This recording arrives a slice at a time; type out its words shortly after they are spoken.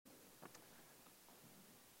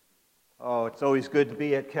Oh, it's always good to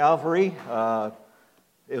be at Calvary.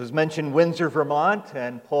 It was mentioned Windsor, Vermont,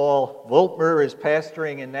 and Paul Voltmer is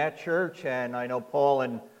pastoring in that church, and I know Paul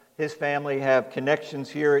and his family have connections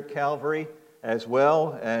here at Calvary as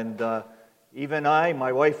well. And even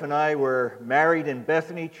my wife and I were married in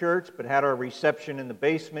Bethany Church, but had our reception in the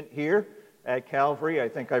basement here at Calvary. I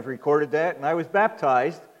think I've recorded that. And I was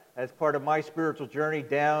baptized as part of my spiritual journey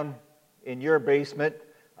down in your basement.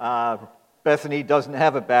 Bethany doesn't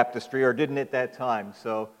have a baptistry, or didn't at that time,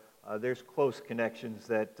 so there's close connections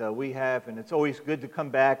that we have, and it's always good to come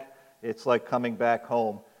back. It's like coming back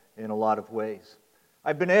home in a lot of ways.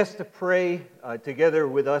 I've been asked to pray together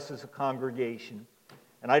with us as a congregation,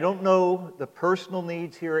 and I don't know the personal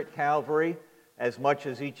needs here at Calvary as much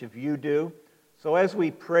as each of you do, so as we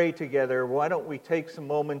pray together, why don't we take some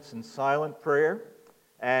moments in silent prayer,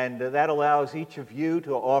 and that allows each of you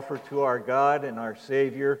to offer to our God and our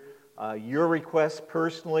Savior your requests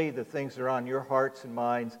personally, the things that are on your hearts and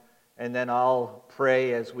minds, and then I'll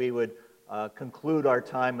pray as we would conclude our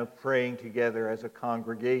time of praying together as a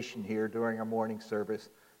congregation here during our morning service.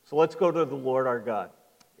 So let's go to the Lord our God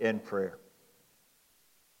in prayer.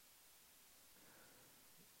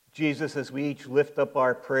 Jesus, as we each lift up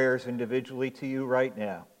our prayers individually to you right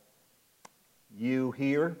now, you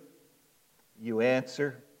hear, you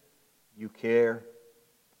answer, you care.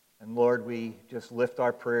 And Lord, we just lift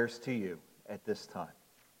our prayers to you at this time.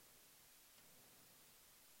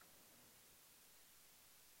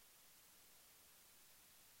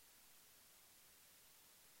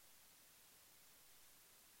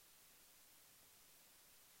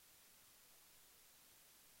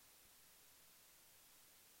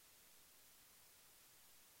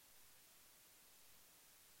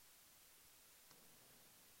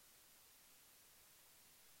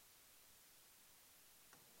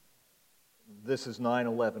 This is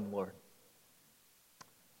 9/11, Lord.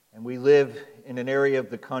 And we live in an area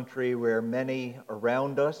of the country where many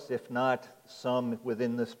around us, if not some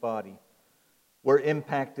within this body, were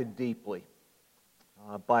impacted deeply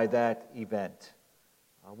by that event.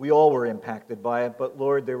 We all were impacted by it, but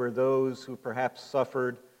Lord, there were those who perhaps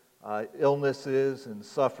suffered illnesses and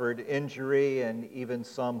suffered injury, and even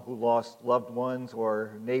some who lost loved ones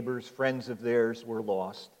or neighbors, friends of theirs were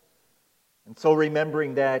lost. And so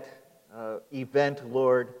remembering that event,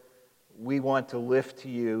 Lord, we want to lift to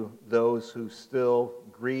you those who still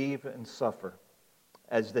grieve and suffer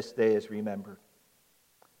as this day is remembered.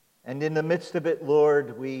 And in the midst of it,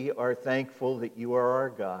 Lord, we are thankful that you are our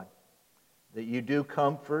God, that you do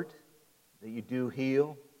comfort, that you do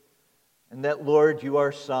heal, and that, Lord, you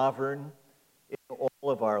are sovereign in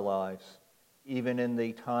all of our lives, even in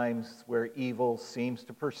the times where evil seems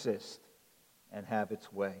to persist and have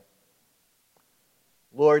its way.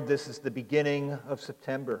 Lord, this is the beginning of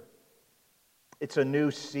September. It's a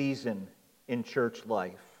new season in church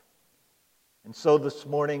life. And so this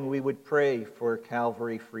morning we would pray for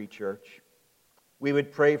Calvary Free Church. We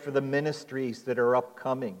would pray for the ministries that are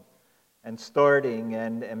upcoming and starting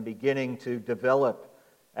and beginning to develop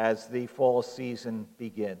as the fall season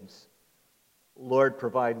begins. Lord,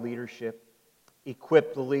 provide leadership.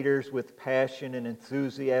 Equip the leaders with passion and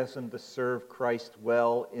enthusiasm to serve Christ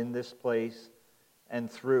well in this place and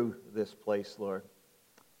through this place, Lord.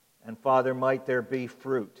 And Father, might there be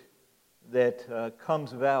fruit that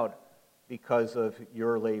comes about because of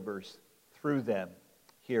your labors through them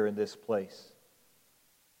here in this place.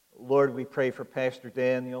 Lord, we pray for Pastor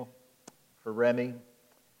Daniel, for Remy,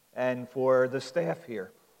 and for the staff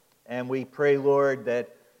here. And we pray, Lord,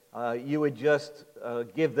 that you would just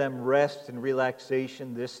give them rest and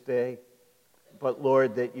relaxation this day, but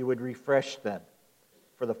Lord, that you would refresh them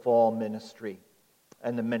for the fall ministry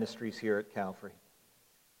and the ministries here at Calvary.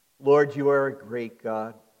 Lord, you are a great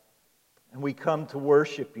God, and we come to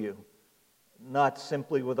worship you, not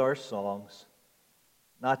simply with our songs,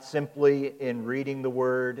 not simply in reading the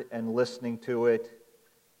Word and listening to it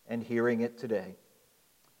and hearing it today,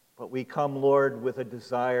 but we come, Lord, with a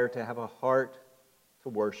desire to have a heart to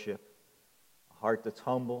worship, a heart that's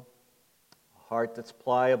humble, a heart that's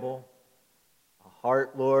pliable, a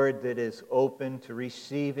heart, Lord, that is open to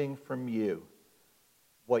receiving from you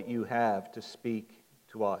what you have to speak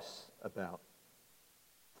to us about.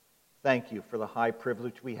 Thank you for the high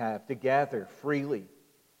privilege we have to gather freely.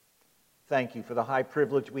 Thank you for the high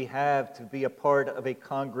privilege we have to be a part of a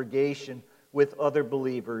congregation with other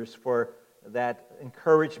believers, for that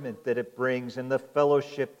encouragement that it brings and the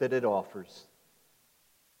fellowship that it offers.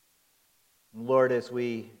 And Lord, as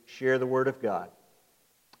we share the Word of God,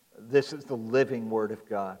 this is the living Word of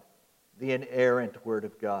God, the inerrant Word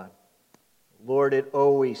of God. Lord, it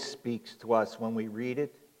always speaks to us when we read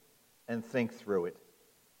it and think through it.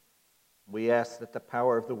 We ask that the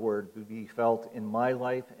power of the word be felt in my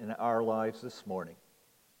life and our lives this morning.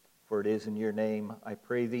 For it is in your name I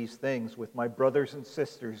pray these things with my brothers and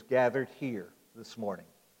sisters gathered here this morning.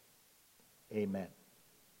 Amen.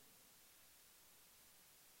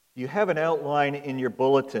 You have an outline in your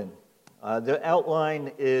bulletin. The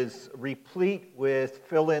outline is replete with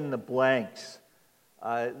fill in the blanks.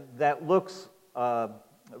 That looks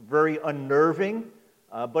very unnerving,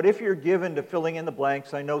 but if you're given to filling in the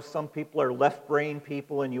blanks, I know some people are left-brain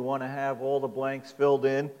people and you want to have all the blanks filled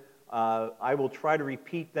in. I will try to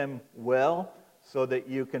repeat them well so that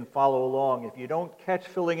you can follow along. If you don't catch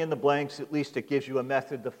filling in the blanks, at least it gives you a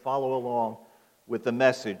method to follow along with the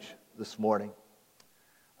message this morning.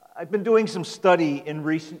 I've been doing some study in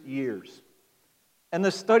recent years, and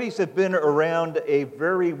the studies have been around a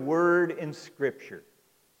very word in Scripture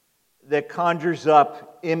that conjures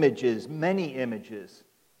up images, many images,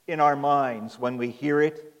 in our minds when we hear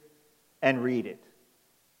it and read it.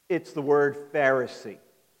 It's the word Pharisee.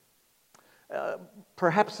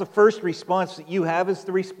 Perhaps the first response that you have is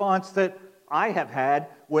the response that I have had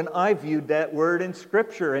when I viewed that word in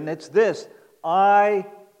Scripture, and it's this: I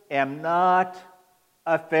am not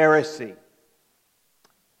a Pharisee.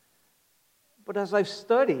 But as I've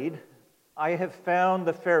studied, I have found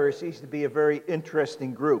the Pharisees to be a very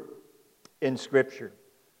interesting group in Scripture.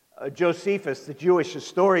 Josephus, the Jewish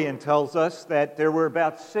historian, tells us that there were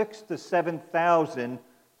about 6,000 to 7,000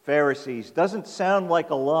 Pharisees. Doesn't sound like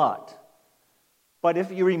a lot. But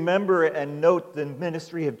if you remember and note the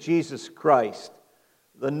ministry of Jesus Christ,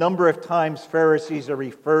 the number of times Pharisees are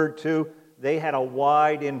referred to, they had a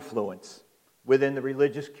wide influence within the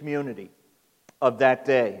religious community of that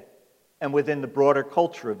day and within the broader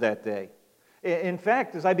culture of that day. In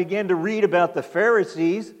fact, as I began to read about the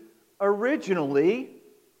Pharisees, originally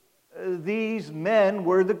these men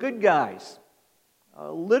were the good guys.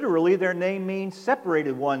 Literally, their name means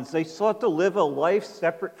separated ones. They sought to live a life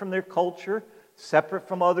separate from their culture, separate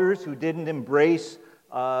from others who didn't embrace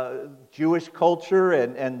Jewish culture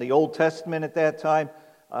and the Old Testament at that time.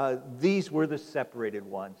 These were the separated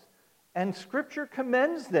ones. And Scripture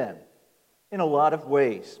commends them in a lot of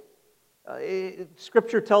ways.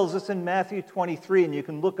 Scripture tells us in Matthew 23, and you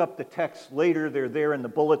can look up the text later, they're there in the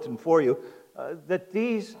bulletin for you, that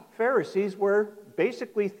these Pharisees were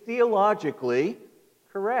basically theologically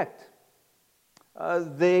correct.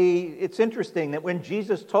 It's interesting that when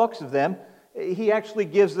Jesus talks of them, he actually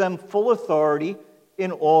gives them full authority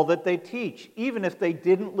in all that they teach, even if they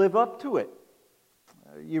didn't live up to it.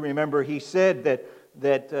 You remember he said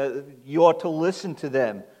that you ought to listen to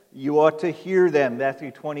them, you ought to hear them,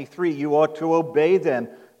 Matthew 23, you ought to obey them.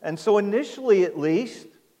 And so initially at least,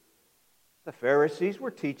 the Pharisees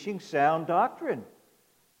were teaching sound doctrine.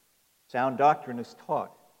 Sound doctrine is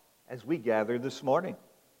taught as we gather this morning.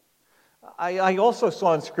 I also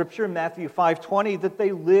saw in Scripture, in Matthew 5:20, that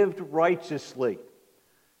they lived righteously.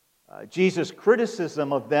 Jesus'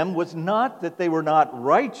 criticism of them was not that they were not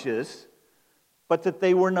righteous, but that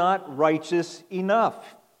they were not righteous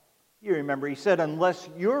enough. You remember he said, unless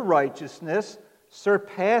your righteousness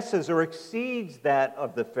surpasses or exceeds that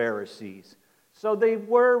of the Pharisees. So they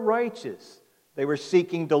were righteous. They were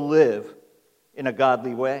seeking to live in a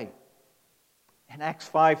godly way. In Acts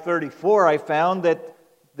 5:34, I found that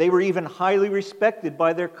they were even highly respected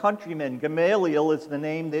by their countrymen. Gamaliel is the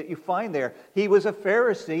name that you find there. He was a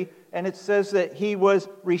Pharisee, and it says that he was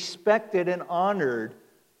respected and honored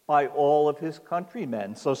by all of his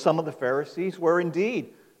countrymen. So some of the Pharisees were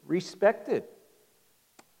indeed respected.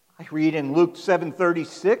 I read in Luke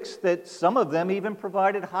 7:36 that some of them even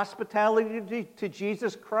provided hospitality to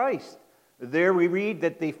Jesus Christ. There we read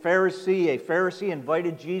that a Pharisee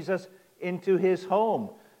invited Jesus into his home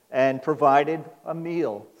and provided a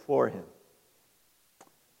meal for him.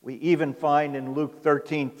 We even find in Luke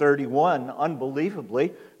 13:31,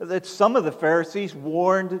 unbelievably, that some of the Pharisees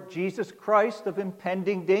warned Jesus Christ of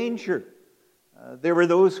impending danger. There were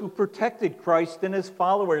those who protected Christ and his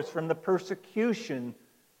followers from the persecution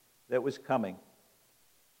that was coming.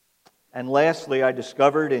 And lastly, I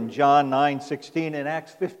discovered in John 9:16 and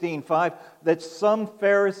Acts 15:5 that some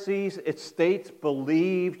Pharisees, it states,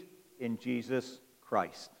 believed in Jesus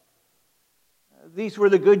Christ. These were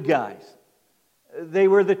the good guys. They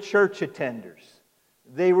were the church attenders.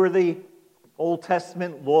 They were the Old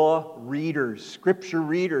Testament law readers, scripture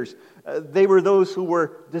readers. They were those who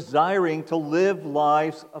were desiring to live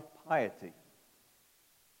lives of piety.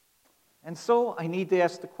 And so I need to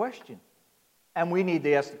ask the question, and we need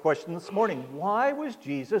to ask the question this morning, why was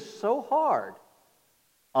Jesus so hard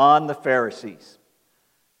on the Pharisees?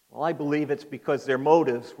 Well, I believe it's because their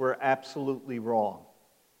motives were absolutely wrong.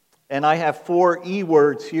 And I have 4 E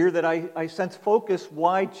words here that I sense focus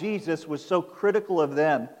why Jesus was so critical of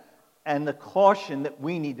them and the caution that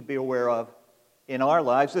we need to be aware of in our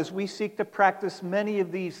lives as we seek to practice many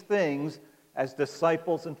of these things as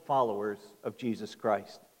disciples and followers of Jesus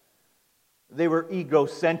Christ. They were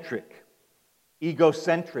egocentric.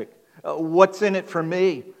 What's in it for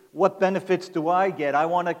me? What benefits do I get? I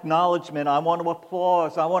want acknowledgement. I want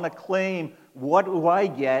applause. I want acclaim. What do I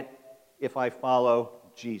get if I follow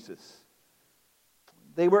Jesus?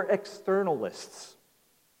 They were externalists.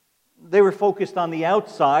 They were focused on the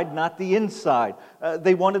outside, not the inside.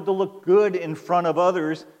 They wanted to look good in front of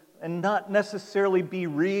others and not necessarily be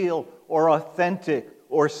real or authentic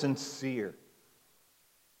or sincere.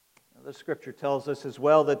 The Scripture tells us as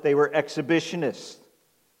well that they were exhibitionists.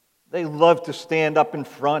 They loved to stand up in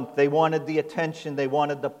front. They wanted the attention. They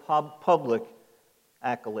wanted the public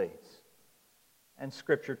accolades. And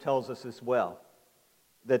Scripture tells us as well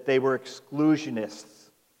that they were exclusionists.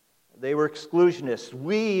 They were exclusionists.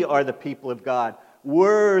 We are the people of God.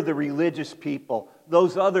 We're the religious people.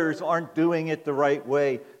 Those others aren't doing it the right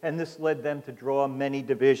way. And this led them to draw many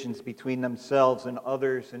divisions between themselves and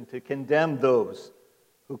others and to condemn those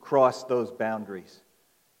who crossed those boundaries.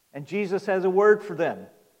 And Jesus has a word for them.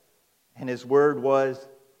 And his word was,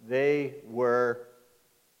 they were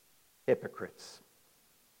hypocrites.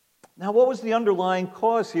 Now, what was the underlying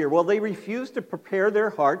cause here? Well, they refused to prepare their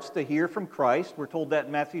hearts to hear from Christ. We're told that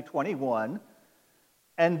in Matthew 21.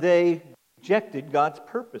 And they rejected God's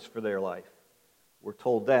purpose for their life. We're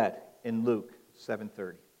told that in Luke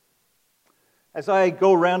 7:30. As I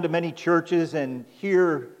go around to many churches and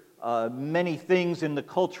hear many things in the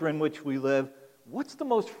culture in which we live, what's the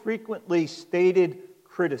most frequently stated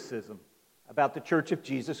criticism about the Church of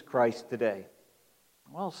Jesus Christ today?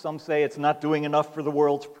 Well, some say it's not doing enough for the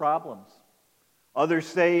world's problems. Others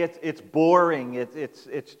say it's boring,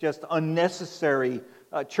 it's just unnecessary.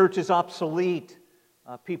 Church is obsolete.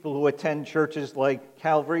 People who attend churches like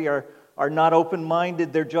Calvary are not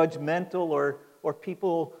open-minded, they're judgmental, or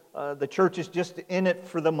people, the church is just in it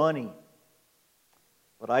for the money.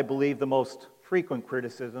 But I believe the most frequent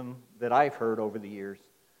criticism that I've heard over the years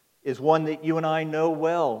is one that you and I know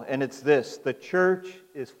well, and it's this: the church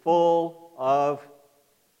is full of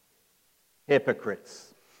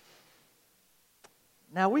hypocrites.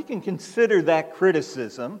 Now, we can consider that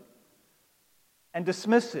criticism and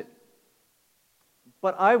dismiss it.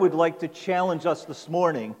 But I would like to challenge us this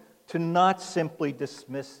morning to not simply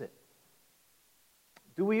dismiss it.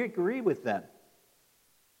 Do we agree with them?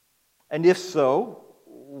 And if so,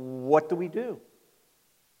 what do we do?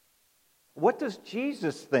 What does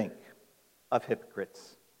Jesus think of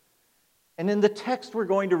hypocrites? And in the text we're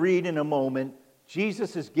going to read in a moment,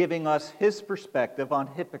 Jesus is giving us his perspective on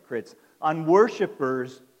hypocrites, on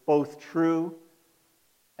worshipers, both true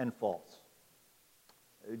and false.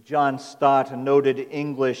 John Stott, a noted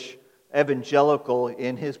English evangelical,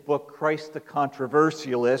 in his book Christ the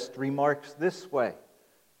Controversialist, remarks this way,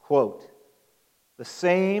 quote, the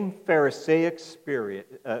same Pharisaic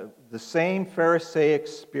spirit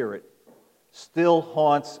still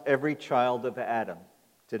haunts every child of Adam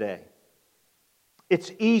today.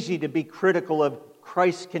 It's easy to be critical of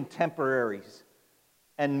Christ's contemporaries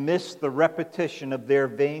and miss the repetition of their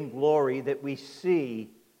vainglory that we see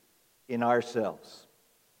in ourselves.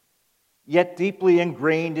 Yet deeply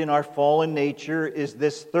ingrained in our fallen nature is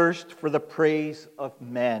this thirst for the praise of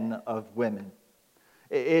men, of women.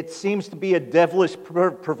 It seems to be a devilish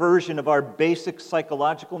perversion of our basic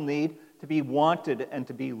psychological need to be wanted and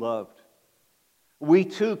to be loved. We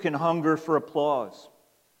too can hunger for applause.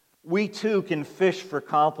 We too can fish for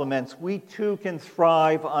compliments. We too can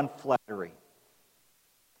thrive on flattery.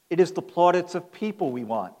 It is the plaudits of people we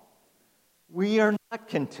want. We are not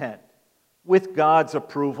content with God's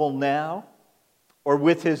approval now or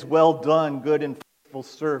with his well done, good and faithful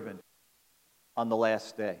servant on the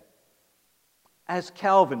last day. As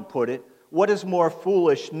Calvin put it, what is more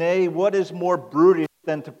foolish, nay, what is more brutish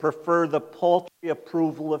than to prefer the paltry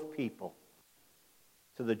approval of people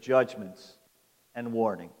to the judgments and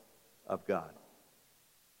warning of God?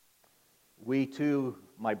 We too,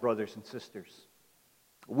 my brothers and sisters,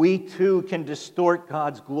 we too can distort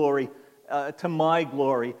God's glory to my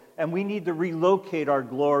glory, and we need to relocate our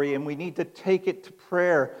glory, and we need to take it to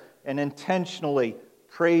prayer and intentionally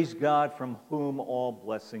praise God from whom all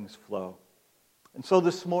blessings flow. And so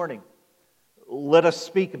this morning, let us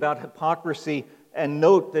speak about hypocrisy and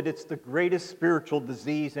note that it's the greatest spiritual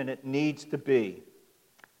disease and it needs to be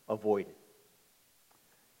avoided.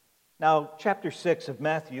 Now, chapter 6 of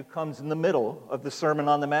Matthew comes in the middle of the Sermon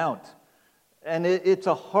on the Mount, and it's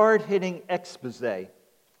a hard-hitting expose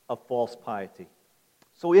of false piety.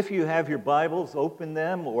 So if you have your Bibles, open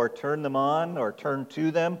them or turn them on or turn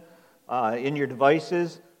to them in your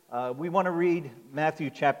devices. We want to read Matthew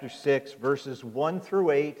chapter 6, verses 1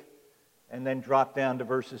 through 8, and then drop down to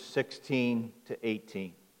verses 16 to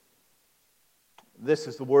 18. This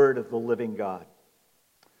is the word of the living God.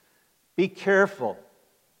 Be careful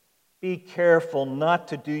not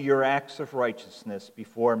to do your acts of righteousness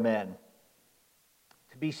before men,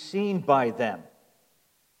 to be seen by them.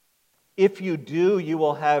 If you do, you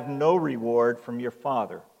will have no reward from your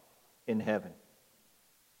Father in heaven.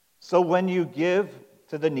 So when you give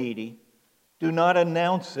to the needy, do not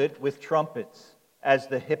announce it with trumpets, as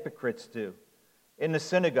the hypocrites do, in the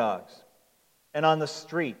synagogues and on the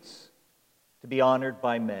streets, to be honored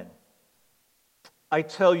by men. I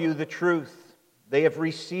tell you the truth, they have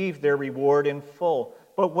received their reward in full.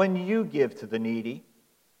 But when you give to the needy,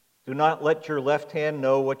 do not let your left hand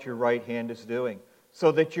know what your right hand is doing,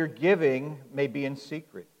 so that your giving may be in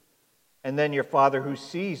secret. And then your Father who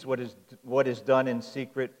sees what is done in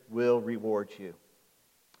secret will reward you.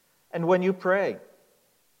 And when you pray,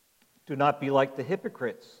 do not be like the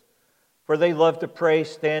hypocrites, for they love to pray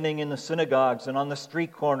standing in the synagogues and on the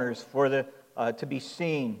street corners to be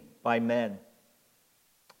seen by men.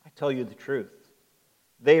 I tell you the truth,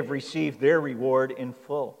 they have received their reward in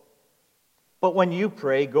full. But when you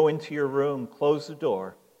pray, go into your room, close the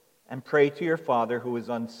door, and pray to your Father who is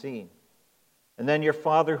unseen. And then your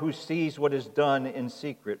Father who sees what is done in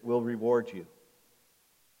secret will reward you.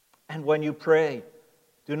 And when you pray,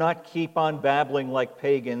 do not keep on babbling like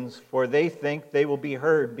pagans, for they think they will be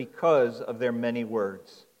heard because of their many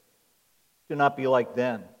words. Do not be like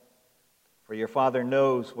them, for your Father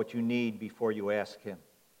knows what you need before you ask Him.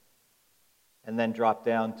 And then drop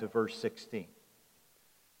down to verse 16.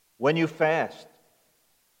 When you fast,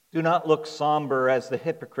 do not look somber as the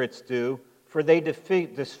hypocrites do, for they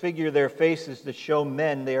disfigure their faces to show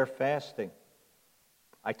men they are fasting.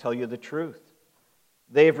 I tell you the truth,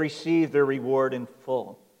 they have received their reward in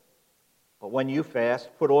full. But when you fast,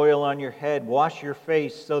 put oil on your head, wash your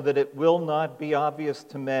face, so that it will not be obvious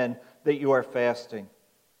to men that you are fasting,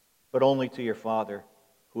 but only to your Father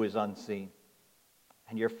who is unseen.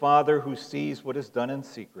 And your Father who sees what is done in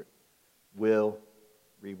secret will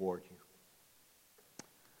reward you.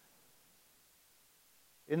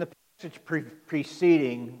 In the passage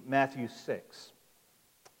preceding Matthew 6,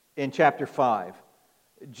 in chapter 5,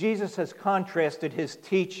 Jesus has contrasted his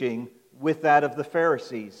teaching with that of the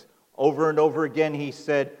Pharisees. Over and over again he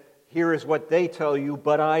said, here is what they tell you,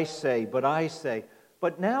 but I say.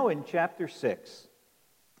 But now in chapter 6,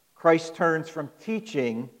 Christ turns from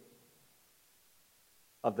teaching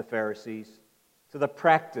of the Pharisees to the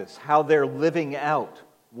practice, how they're living out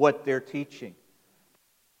what they're teaching.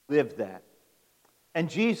 Live that. And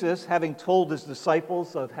Jesus, having told his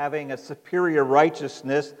disciples of having a superior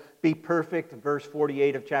righteousness, be perfect, verse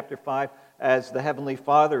 48 of chapter 5, as the Heavenly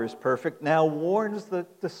Father is perfect, now warns the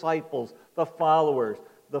disciples, the followers,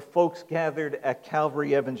 the folks gathered at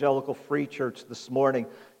Calvary Evangelical Free Church this morning.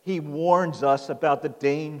 He warns us about the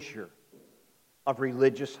danger of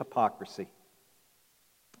religious hypocrisy.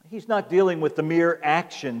 He's not dealing with the mere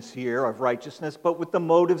actions here of righteousness, but with the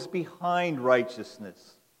motives behind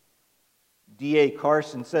righteousness. D.A.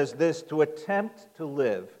 Carson says this: to attempt to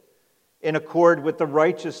live in accord with the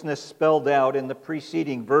righteousness spelled out in the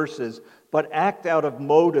preceding verses, but act out of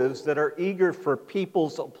motives that are eager for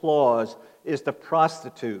people's applause, is to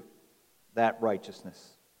prostitute that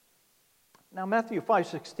righteousness. Now, Matthew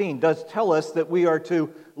 5:16 does tell us that we are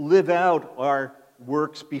to live out our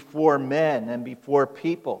works before men and before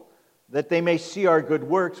people, that they may see our good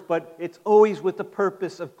works, but it's always with the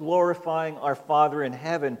purpose of glorifying our Father in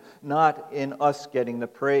heaven, not in us getting the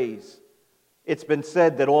praise. It's been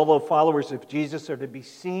said that although followers of Jesus are to be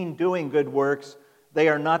seen doing good works, they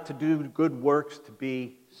are not to do good works to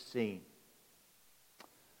be seen.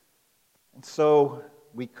 And so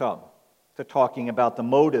we come to talking about the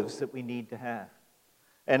motives that we need to have.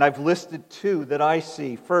 And I've listed two that I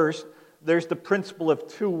see. First, there's the principle of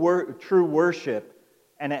true worship,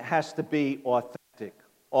 and it has to be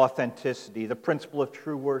authenticity. The principle of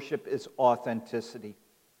true worship is authenticity.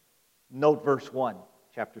 Note verse 1,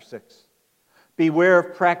 chapter 6. Beware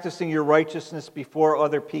of practicing your righteousness before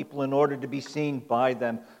other people in order to be seen by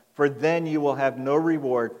them, for then you will have no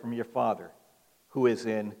reward from your Father who is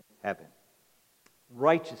in heaven.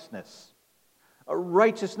 Righteousness.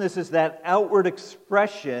 Righteousness is that outward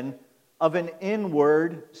expression of an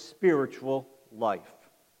inward spiritual life.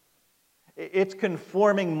 It's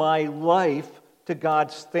conforming my life to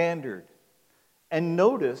God's standard. And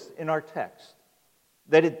notice in our text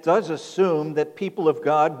that it does assume that people of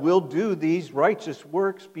God will do these righteous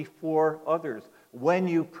works before others. when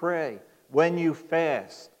you pray, when you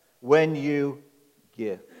fast, when you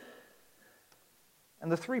give.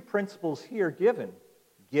 And the three principles here given,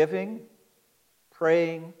 giving,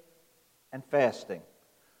 praying, and fasting,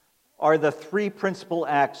 are the three principal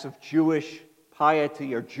acts of Jewish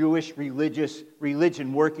piety or Jewish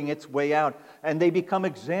religion working its way out. And they become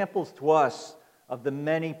examples to us of the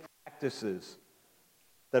many practices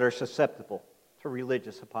that are susceptible to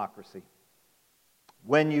religious hypocrisy.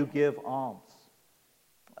 When you give alms,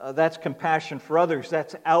 that's compassion for others.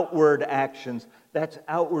 That's outward actions. That's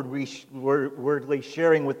outwardly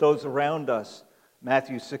sharing with those around us.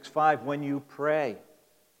 Matthew 6:5, when you pray,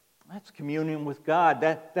 that's communion with God.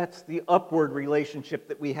 That's the upward relationship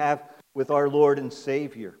that we have with our Lord and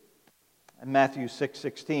Savior. And Matthew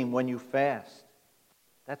 6:16, when you fast,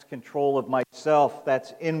 that's control of myself.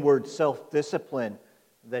 That's inward self-discipline.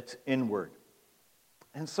 That's inward.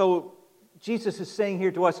 And so Jesus is saying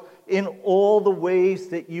here to us, in all the ways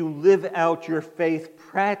that you live out your faith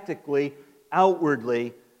practically,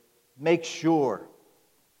 outwardly, make sure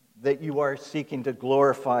that you are seeking to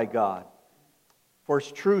glorify God. For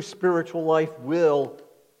true spiritual life will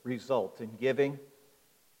result in giving,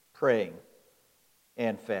 praying,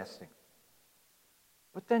 and fasting.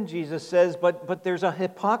 But then Jesus says, but there's a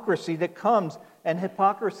hypocrisy that comes, and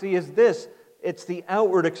hypocrisy is this. It's the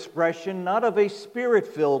outward expression, not of a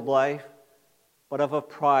spirit-filled life, but of a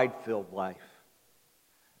pride-filled life.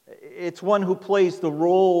 It's one who plays the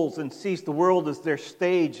roles and sees the world as their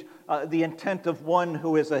stage. The intent of one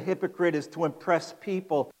who is a hypocrite is to impress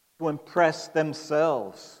people, to impress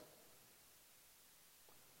themselves.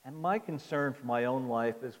 And my concern for my own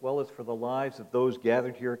life, as well as for the lives of those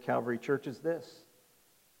gathered here at Calvary Church, is this: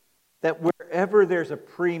 that wherever there's a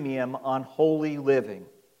premium on holy living,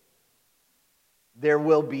 there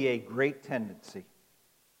will be a great tendency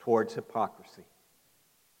towards hypocrisy.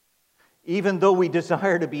 Even though we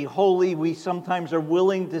desire to be holy, we sometimes are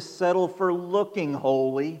willing to settle for looking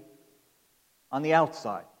holy on the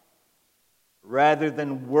outside, rather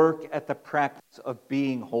than work at the practice of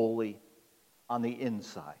being holy on the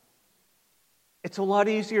inside. It's a lot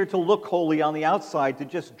easier to look holy on the outside, to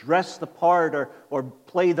just dress the part or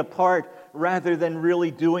play the part, rather than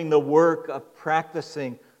really doing the work of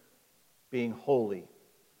practicing being holy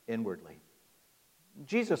inwardly.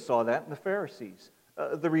 Jesus saw that in the Pharisees,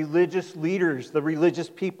 the religious leaders, the religious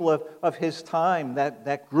people of his time,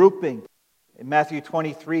 that grouping. In Matthew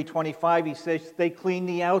 23:25, he says, they clean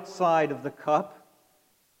the outside of the cup,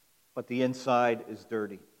 but the inside is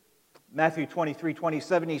dirty. Matthew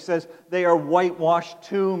 23:27, he says, they are whitewashed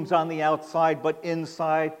tombs on the outside, but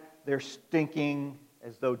inside they're stinking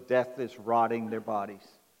as though death is rotting their bodies.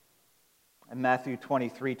 And Matthew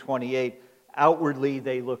 23:28, outwardly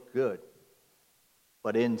they look good,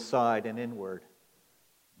 but inside and inward,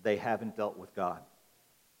 they haven't dealt with God.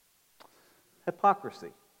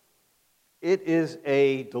 Hypocrisy. It is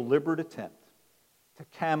a deliberate attempt to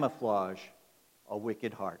camouflage a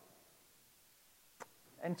wicked heart.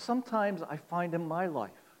 And sometimes I find in my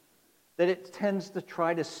life that it tends to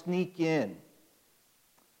try to sneak in.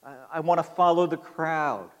 I want to follow the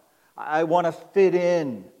crowd. I want to fit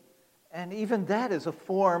in. And even that is a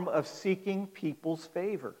form of seeking people's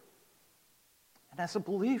favor. And as a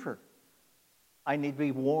believer, I need to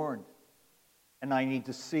be warned. And I need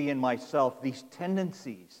to see in myself these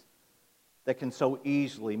tendencies that can so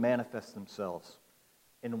easily manifest themselves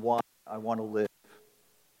in why I want to live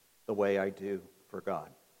the way I do for God.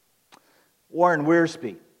 Warren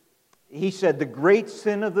Wiersbe, he said, the great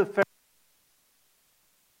sin of the Pharisees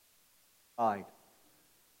died.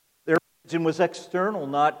 Their religion was external,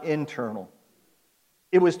 not internal.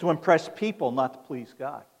 It was to impress people, not to please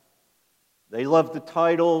God. They loved the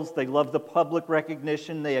titles, they loved the public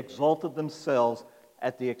recognition, they exalted themselves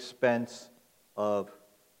at the expense of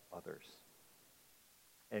others.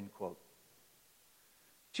 End quote.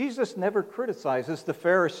 Jesus never criticizes the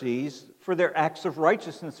Pharisees for their acts of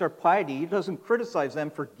righteousness or piety. He doesn't criticize them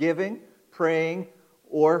for giving, praying,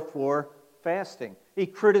 or for fasting. He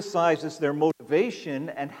criticizes their motivation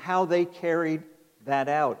and how they carried that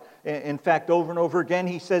out. In fact, over and over again,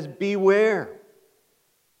 he says, beware.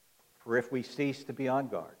 For if we cease to be on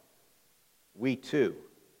guard, we too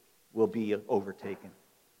will be overtaken.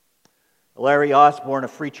 Larry Osborne, a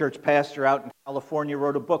free church pastor out in California,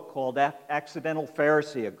 wrote a book called Accidental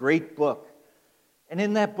Pharisee, a great book. And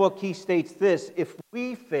in that book, he states this: if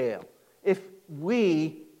we fail,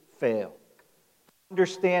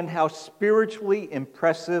 understand how spiritually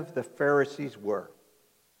impressive the Pharisees were,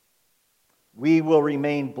 we will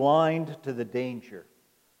remain blind to the danger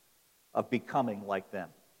of becoming like them.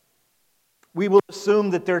 We will assume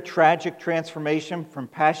that their tragic transformation from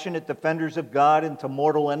passionate defenders of God into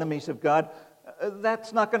mortal enemies of God,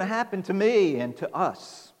 that's not going to happen to me and to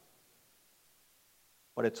us.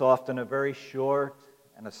 But it's often a very short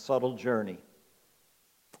and a subtle journey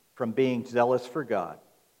from being zealous for God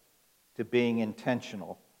to being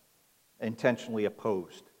intentionally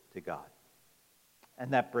opposed to God.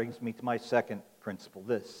 And that brings me to my second principle,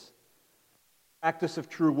 this. Practice of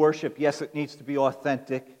true worship, yes, it needs to be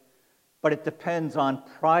authentic, but it depends on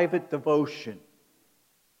private devotion.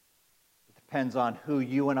 It depends on who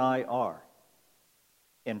you and I are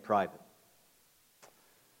in private.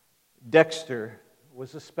 Dexter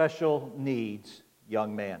was a special needs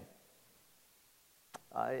young man.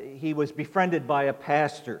 He was befriended by a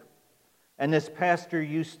pastor, and this pastor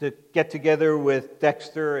used to get together with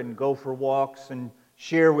Dexter and go for walks and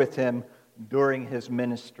share with him during his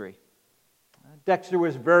ministry. Dexter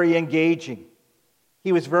was very engaging.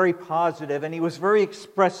 He was very positive, and he was very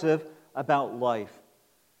expressive about life.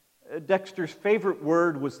 Dexter's favorite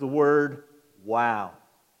word was the word wow.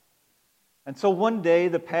 And so one day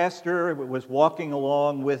the pastor was walking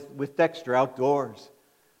along with Dexter outdoors,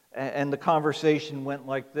 and the conversation went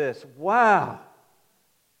like this: "Wow,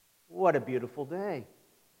 what a beautiful day.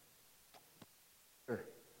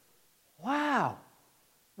 Wow,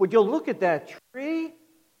 would you look at that tree?"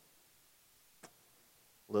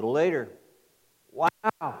 A little later,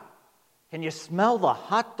 "Wow, can you smell the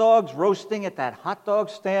hot dogs roasting at that hot dog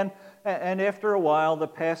stand?" And after a while, the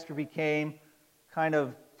pastor became kind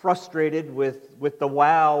of frustrated with the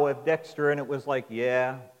wow of Dexter, and it was like,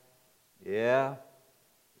 yeah, I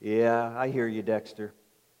hear you, Dexter.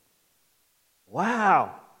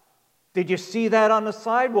 "Wow, did you see that on the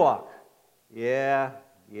sidewalk?" Yeah.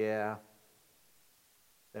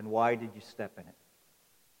 "Then why did you step in it?"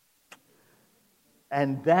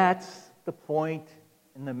 And that's the point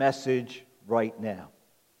in the message right now.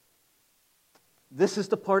 This is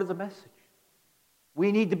the part of the message.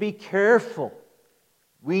 We need to be careful.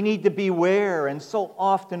 We need to beware. And so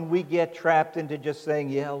often we get trapped into just saying,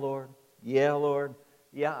 "Yeah, Lord. Yeah, Lord.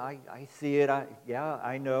 Yeah, I see it.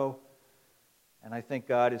 I know." And I think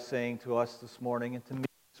God is saying to us this morning and to me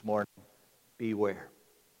this morning, beware.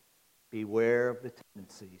 Beware of the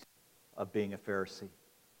tendencies of being a Pharisee.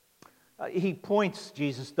 He points,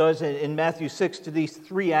 Jesus does, in Matthew 6 to these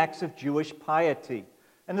three acts of Jewish piety.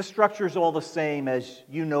 And the structure is all the same as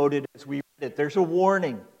you noted as we read it. There's a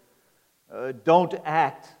warning. Don't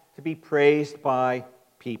act to be praised by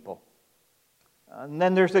people. And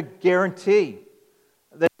then there's a guarantee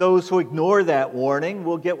that those who ignore that warning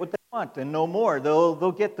will get what they want and no more.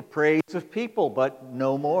 They'll get the praise of people, but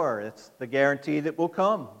no more. It's the guarantee that will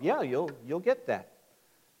come. Yeah, you'll get that.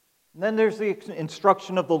 And then there's the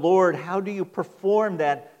instruction of the Lord. How do you perform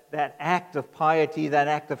that act of piety, that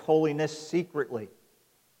act of holiness secretly?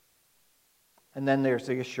 And then there's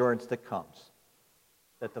the assurance that comes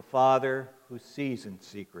that the Father who sees in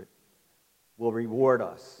secret will reward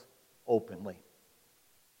us openly.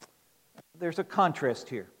 There's a contrast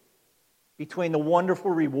here between the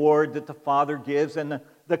wonderful reward that the Father gives and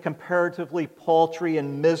the comparatively paltry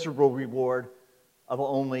and miserable reward of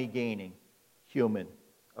only gaining human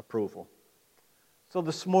approval. So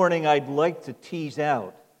this morning I'd like to tease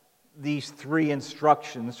out these three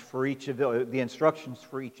instructions for each of the instructions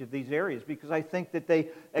for each of these areas, because I think that they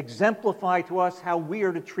exemplify to us how we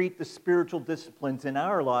are to treat the spiritual disciplines in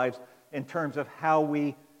our lives in terms of how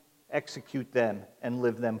we execute them and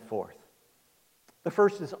live them forth. The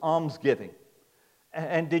first is almsgiving.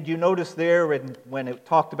 And did you notice there when it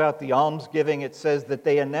talked about the almsgiving, it says that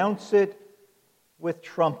they announce it with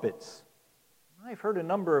trumpets. I've heard a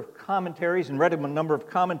number of commentaries and read a number of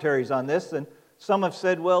commentaries on this, and some have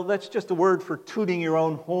said, well, that's just a word for tooting your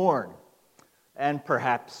own horn. And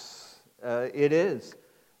perhaps it is.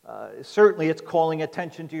 Certainly it's calling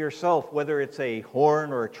attention to yourself, whether it's a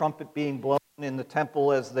horn or a trumpet being blown in the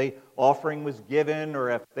temple as the offering was given, or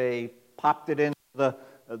if they popped it in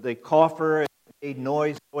the coffer and made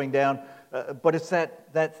noise going down. But it's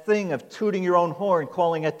that thing of tooting your own horn,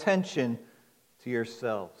 calling attention to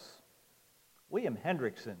yourselves. William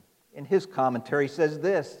Hendrickson, in his commentary, says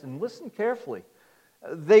this, and listen carefully.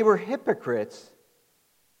 They were hypocrites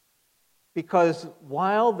because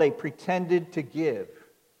while they pretended to give,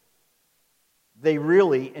 they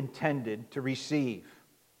really intended to receive,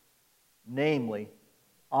 namely,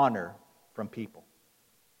 honor from people.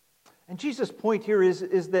 And Jesus' point here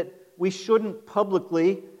is that we shouldn't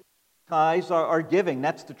publicly advertise our giving.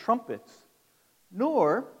 That's the trumpets.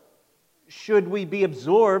 Nor should we be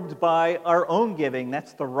absorbed by our own giving.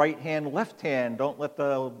 That's the right hand, left hand. Don't let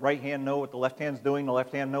the right hand know what the left hand's doing. The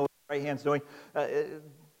left hand know what the right hand's doing.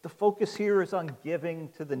 The focus here is on giving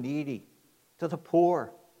to the needy, to the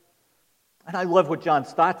poor. And I love what John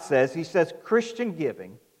Stott says. He says, Christian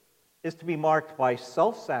giving is to be marked by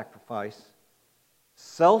self-sacrifice,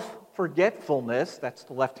 self-forgetfulness, that's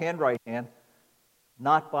the left hand, right hand,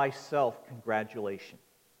 not by self-congratulation.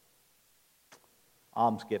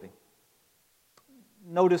 Almsgiving.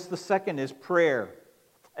 Notice the second is prayer.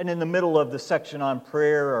 And in the middle of the section on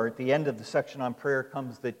prayer, or at the end of the section on prayer,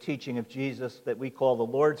 comes the teaching of Jesus that we call the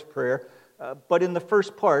Lord's Prayer. But in the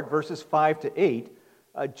first part, verses 5 to 8,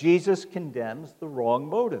 Jesus condemns the wrong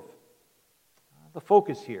motive. The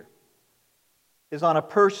focus here is on a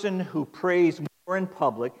person who prays more in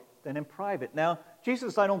public than in private. Now,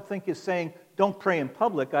 Jesus, I don't think, is saying, don't pray in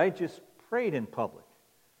public. I just prayed in public.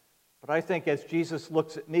 But I think as Jesus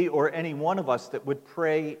looks at me or any one of us that would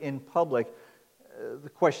pray in public, the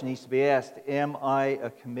question needs to be asked, am I a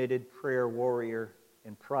committed prayer warrior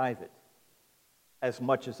in private as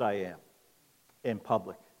much as I am in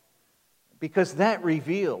public? Because that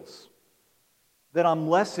reveals that I'm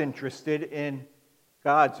less interested in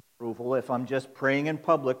God's approval if I'm just praying in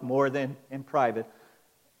public more than in private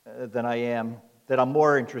than I am, that I'm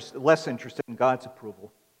less interested in God's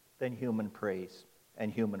approval than human praise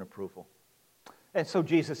and human approval. And so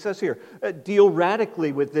Jesus says here, deal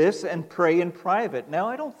radically with this and pray in private. Now,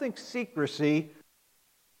 I don't think secrecy,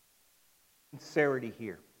 sincerity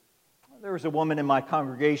here. There was a woman in my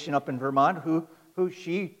congregation up in Vermont who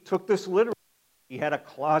she took this literally. She had a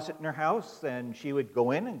closet in her house, and she would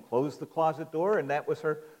go in and close the closet door, and that was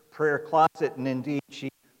her prayer closet, and indeed she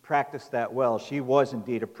practiced that well. She was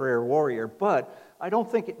indeed a prayer warrior, but I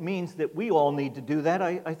don't think it means that we all need to do that.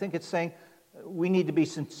 I think it's saying we need to be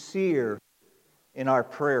sincere in our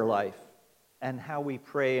prayer life, and how we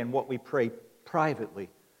pray and what we pray privately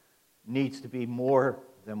needs to be more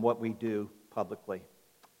than what we do publicly.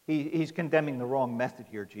 He's condemning the wrong method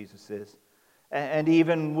here, Jesus is. And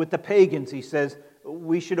even with the pagans, he says,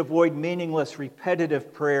 we should avoid meaningless,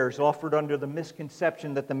 repetitive prayers offered under the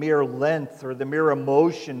misconception that the mere length or the mere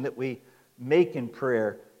emotion that we make in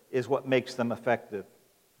prayer is what makes them effective.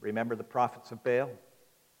 Remember the prophets of Baal?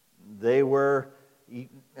 They were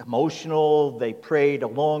emotional, they prayed a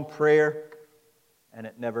long prayer, and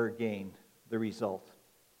it never gained the result.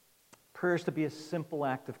 Prayer is to be a simple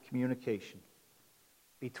act of communication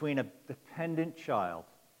between a dependent child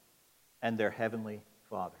and their heavenly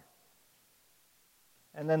Father.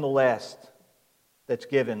 And then the last that's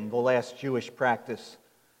given, the last Jewish practice,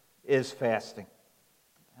 is fasting.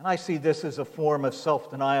 And I see this as a form of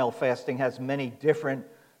self-denial. Fasting has many different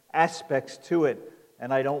aspects to it,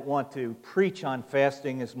 and I don't want to preach on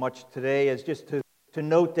fasting as much today as just to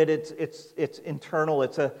note that it's internal,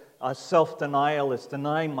 it's a self-denial, it's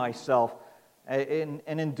denying myself. And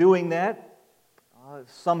in doing that,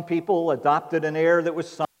 some people adopted an air that was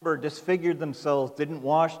somber, disfigured themselves, didn't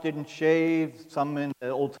wash, didn't shave. Some in the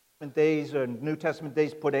Old Testament days or New Testament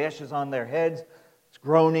days put ashes on their heads. It's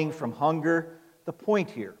groaning from hunger. The point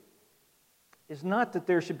here is not that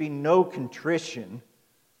there should be no contrition,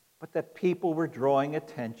 but that people were drawing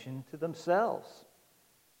attention to themselves.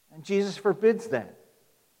 And Jesus forbids that.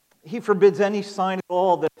 He forbids any sign at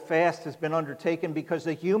all that a fast has been undertaken because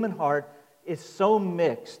the human heart is so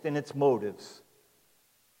mixed in its motives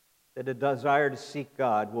that a desire to seek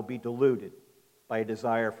God will be diluted by a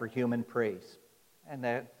desire for human praise. And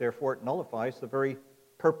that, therefore, it nullifies the very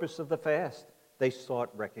purpose of the fast. They sought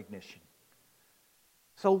recognition.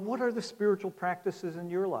 So what are the spiritual practices in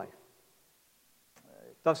your life?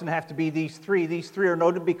 It doesn't have to be these three. These three are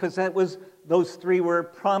noted because those three were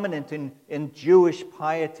prominent in Jewish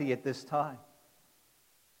piety at this time.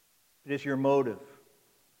 It is your motive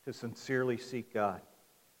to sincerely seek God.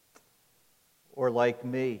 Or like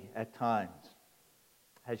me at times,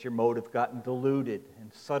 has your motive gotten diluted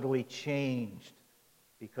and subtly changed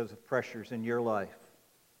because of pressures in your life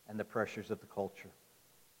and the pressures of the culture?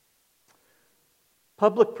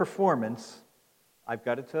 Public performance, I've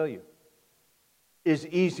got to tell you, is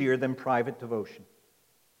easier than private devotion.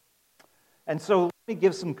 And so let me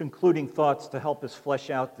give some concluding thoughts to help us flesh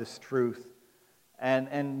out this truth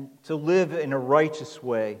and to live in a righteous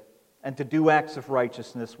way and to do acts of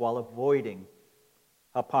righteousness while avoiding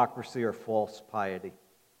hypocrisy or false piety.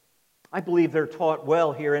 I believe they're taught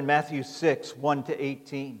well here in Matthew 6, 1 to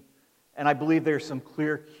 18. And I believe there's some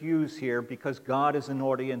clear cues here because God is an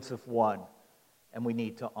audience of one, and we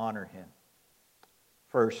need to honor him.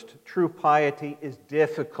 First, true piety is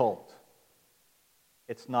difficult.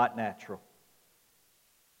 It's not natural.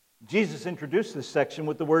 Jesus introduced this section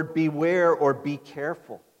with the word beware or be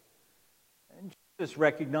careful. And Jesus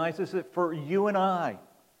recognizes that for you and I,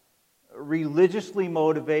 religiously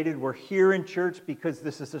motivated. We're here in church because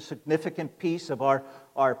this is a significant piece of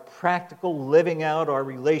our practical living out our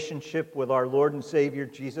relationship with our Lord and Savior,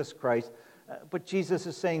 Jesus Christ. But Jesus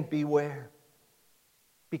is saying, beware.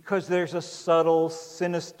 Because there's a subtle,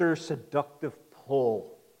 sinister, seductive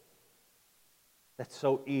pull that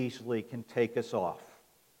so easily can take us off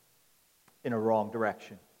in a wrong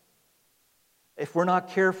direction. If we're not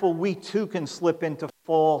careful, we too can slip into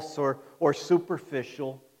false or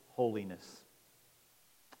superficial holiness.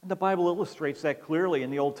 And the Bible illustrates that clearly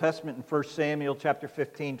in the Old Testament in 1 Samuel chapter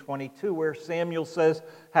 15:22, where Samuel says,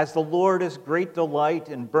 "Has the Lord as great delight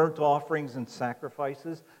in burnt offerings and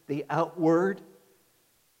sacrifices, the outward,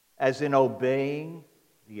 as in obeying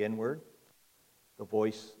the inward, the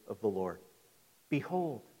voice of the Lord?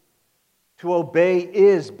 Behold, to obey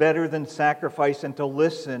is better than sacrifice, and to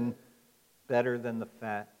listen better than the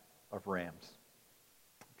fat of rams."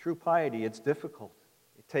 True piety, it's difficult.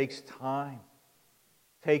 It takes time.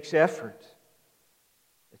 It takes effort.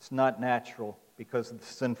 It's not natural because of the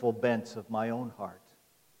sinful bents of my own heart.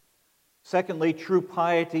 Secondly, true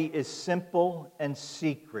piety is simple and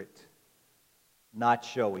secret, not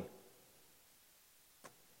showy.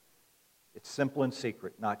 It's simple and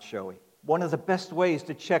secret, not showy. One of the best ways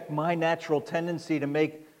to check my natural tendency to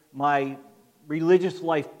make my religious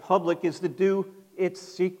life public is to do it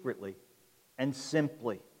secretly and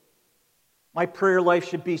simply. My prayer life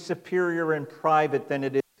should be superior in private than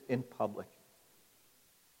it is in public.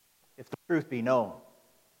 If the truth be known,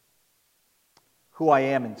 who I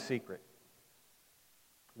am in secret,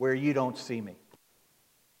 where you don't see me,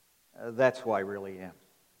 that's who I really am.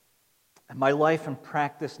 And my life and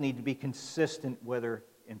practice need to be consistent, whether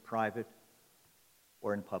in private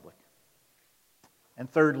or in public. And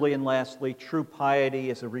thirdly and lastly, true piety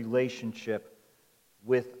is a relationship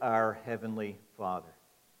with our Heavenly Father.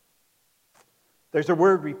 There's a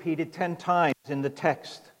word repeated 10 times in the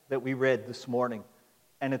text that we read this morning,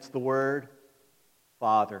 and it's the word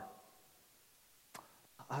Father.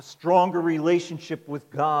 A stronger relationship with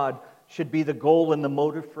God should be the goal and the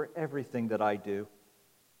motive for everything that I do.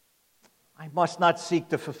 I must not seek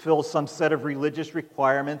to fulfill some set of religious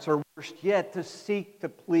requirements, or worse yet, to seek to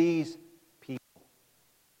please people.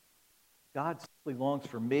 God simply longs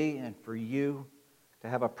for me and for you to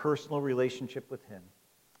have a personal relationship with Him,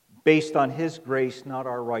 based on His grace, not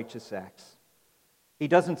our righteous acts. He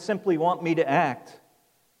doesn't simply want me to act.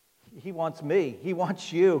 He wants me. He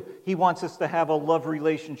wants you. He wants us to have a love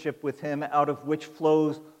relationship with Him, out of which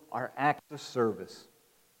flows our acts of service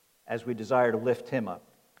as we desire to lift Him up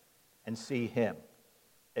and see Him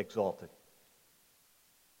exalted.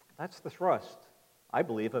 That's the thrust, I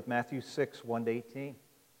believe, of Matthew 6, 1-18.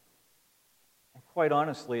 And quite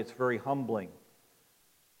honestly, it's very humbling.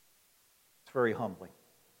 It's very humbling.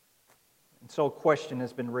 And so a question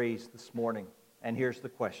has been raised this morning, and here's the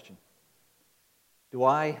question. Do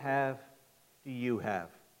you have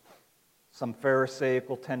some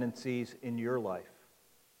Pharisaical tendencies in your life,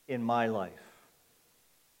 in my life,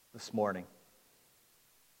 this morning?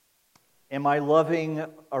 Am I loving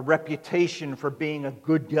a reputation for being a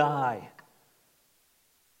good guy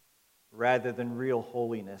rather than real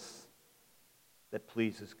holiness that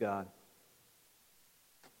pleases God?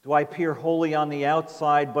 Do I appear holy on the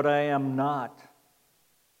outside, but I am not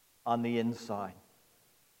on the inside?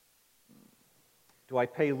 Do I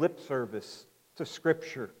pay lip service to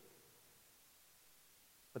Scripture,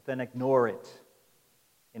 but then ignore it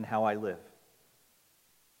in how I live?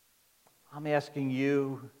 I'm asking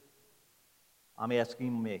you, I'm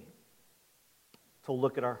asking me to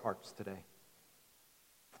look at our hearts today.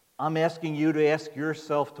 I'm asking you to ask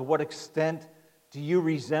yourself, to what extent do you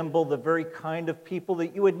resemble the very kind of people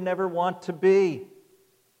that you would never want to be?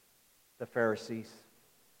 The Pharisees.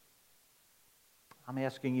 I'm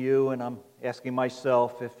asking you, and I'm asking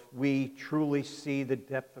myself, if we truly see the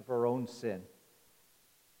depth of our own sin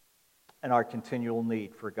and our continual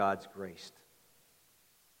need for God's grace.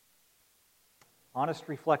 Honest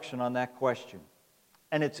reflection on that question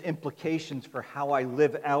and its implications for how I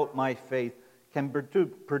live out my faith can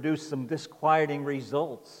produce some disquieting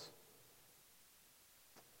results.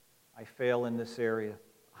 I fail in this area.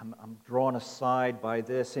 I'm drawn aside by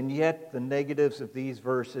this, and yet the negatives of these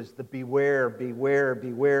verses, the beware, beware,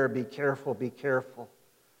 beware, be careful,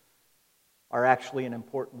 are actually an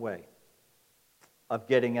important way of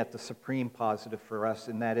getting at the supreme positive for us,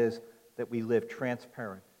 and that is that we live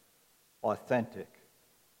transparent, authentic,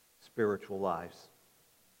 spiritual lives.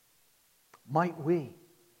 Might we,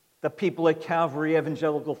 the people at Calvary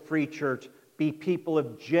Evangelical Free Church, be people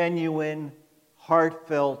of genuine,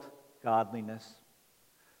 heartfelt godliness?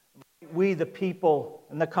 We, the people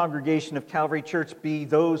and the congregation of Calvary Church, be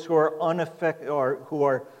those who are unaffected, or who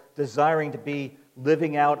are desiring to be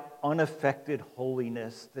living out unaffected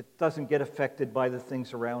holiness that doesn't get affected by the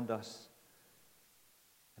things around us.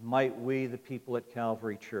 And might we, the people at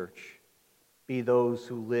Calvary Church, be those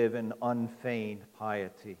who live in unfeigned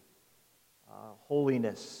piety,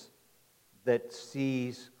 holiness that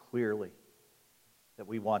sees clearly that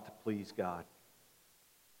we want to please God.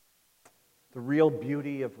 The real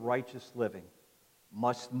beauty of righteous living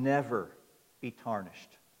must never be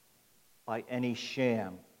tarnished by any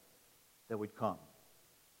sham that would come.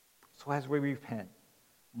 So as we repent,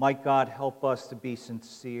 might God help us to be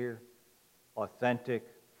sincere, authentic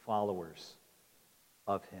followers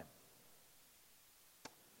of Him.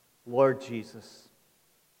 Lord Jesus,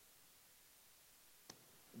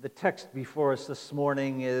 the text before us this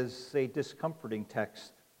morning is a discomforting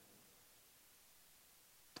text.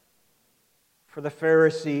 For the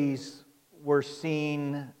Pharisees were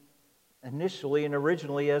seen initially and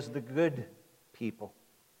originally as the good people,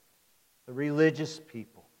 the religious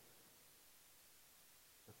people,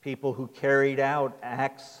 the people who carried out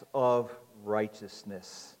acts of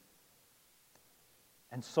righteousness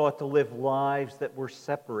and sought to live lives that were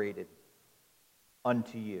separated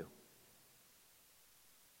unto you.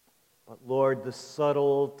 But Lord, the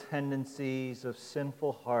subtle tendencies of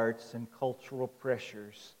sinful hearts and cultural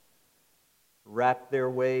pressures wrapped their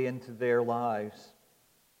way into their lives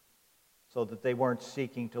so that they weren't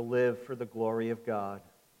seeking to live for the glory of God,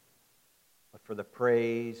 but for the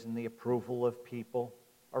praise and the approval of people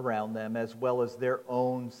around them, as well as their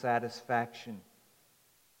own satisfaction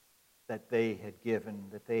that they had given,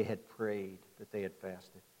 that they had prayed, that they had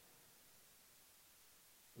fasted.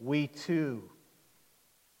 We too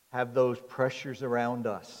have those pressures around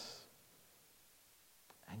us.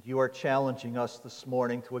 And you are challenging us this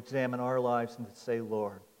morning to examine our lives and to say,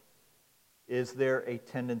 Lord, is there a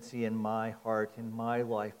tendency in my heart, in my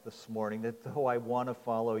life this morning, that though I want to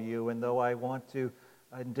follow you and though I want to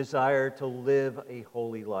desire to live a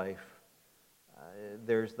holy life,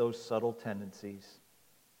 there's those subtle tendencies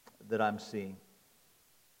that I'm seeing?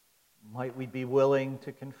 Might we be willing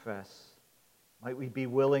to confess? Might we be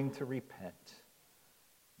willing to repent?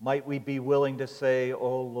 Might we be willing to say,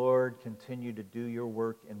 oh Lord, continue to do your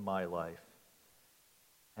work in my life?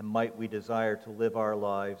 And might we desire to live our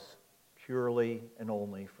lives purely and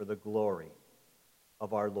only for the glory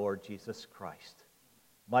of our Lord Jesus Christ?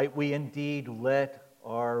 Might we indeed let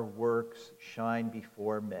our works shine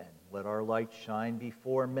before men? Let our light shine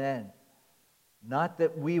before men. Not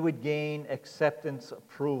that we would gain acceptance,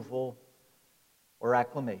 approval, or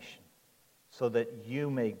acclamation, so that you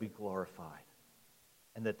may be glorified,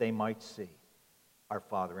 and that they might see our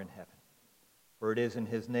Father in heaven. For it is in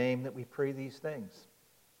His name that we pray these things.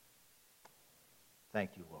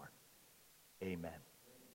 Thank you, Lord. Amen.